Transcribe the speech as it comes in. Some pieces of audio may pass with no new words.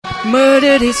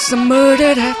Murder this and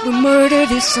murder that. We murder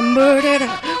this and murder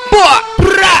that. Boy,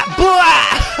 boy.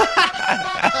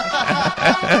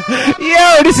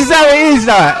 Yo, this is how it is,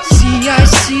 like.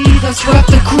 CIC, that's what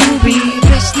the crew be.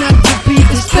 Best not to beat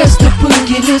this, best to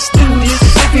boogie. Let's do this.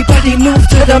 Everybody move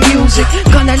to the music.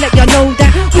 Gonna let ya know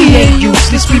that we ain't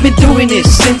useless. We've been doing this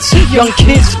since young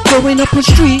kids. Growing up on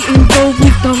street, involved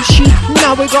with dumb shit.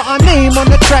 Now we got our name on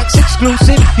the tracks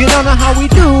exclusive. You don't know how we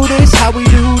do this, how we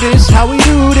do this, how we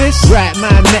do this. Right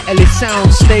man, metalist sound,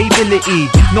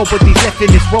 stability. Nobody's left in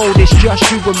this world, it's just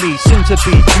you and me. Soon to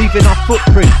be, leaving our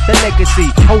footprint, the legacy.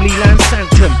 Holy land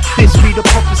sanctum, this be the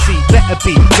prophecy. Better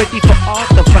be ready for all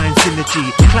divine synergy.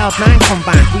 Cloud9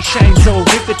 combined, we shine so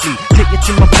vividly. Take you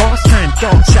to my pastime,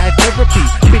 dark side therapy.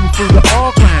 Been through the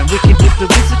all grind, wicked with the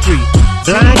wizardry.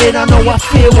 Blinded, I know I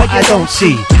feel what I don't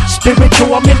see.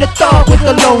 Spiritual, I'm in the dark with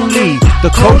the lonely.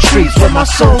 The cold streets where my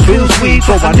soul feels weak.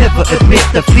 Though I never admit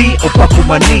defeat or buckle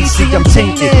my knees. See, I'm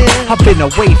tainted, I've been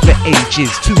away for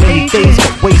ages. Too many days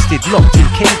got wasted, locked in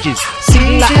cages.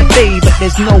 Seem like a day, but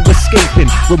there's no escaping.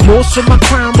 Remorse for my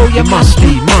crime, bro, you must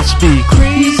be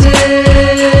crazy.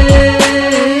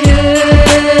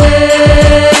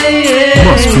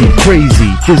 Must be crazy,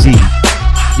 dizzy.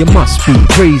 You must be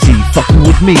crazy, fucking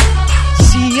with me.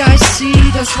 CIC,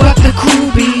 that's what the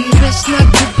crew be. Best not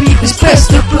to beat this, best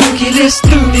to boogie. Let's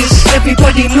do this.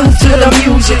 Everybody move to the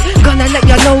music. Gonna let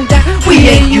ya know that we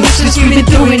ain't useless. We've been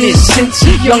doing this since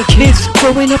young kids.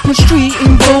 Growing up on street,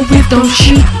 involved with dumb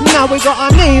shit. Now we got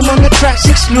our name on the tracks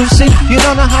exclusive. You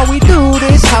don't know how we do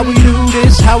this, how we do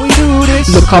this, how we do this.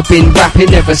 Look, I've been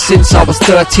rapping ever since I was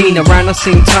 13. Around the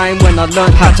same time when I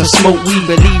learned how to smoke weed.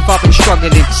 Believe I've been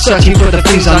struggling, searching for the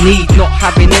things I need. Not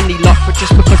having any luck, but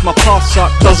just because my past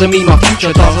sucked doesn't mean my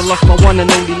future does. I lost my one and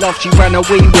only love, she ran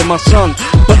away with my son.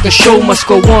 But the show must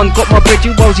go on. Got my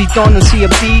Bridget Rosie Don and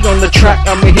CMD on the track.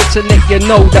 I'm here to let you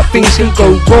know that things can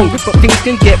go wrong, but things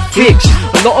can get fixed.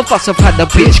 A lot of us have had a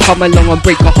bitch come along and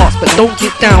break our hearts, but don't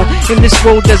get down. In this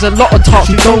world there's a lot of talks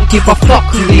who don't give a fuck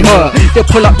who they hurt. They'll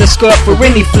pull up the skirt for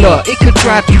any flirt. It could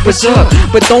drive you berserk,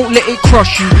 but don't let it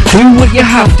crush you. Do what you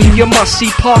have to, you must see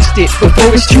past it.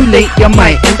 Before it's too late, you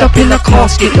might end up in a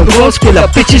casket. The world's full of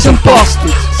bitches and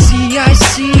bastards.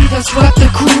 CIC, that's what the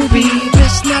crew be.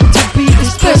 Best not to beat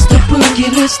this, best to boogie.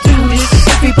 Let's do this.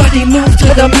 Everybody move to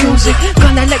the music.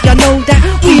 Gonna let ya know that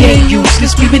we ain't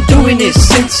useless. We've been doing this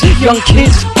since young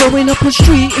kids. Growing up on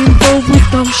street, involved with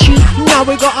dumb shit. Now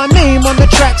we got our name on the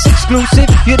tracks exclusive.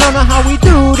 You don't know how we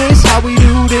do this, how we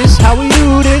do this, how we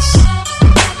do this.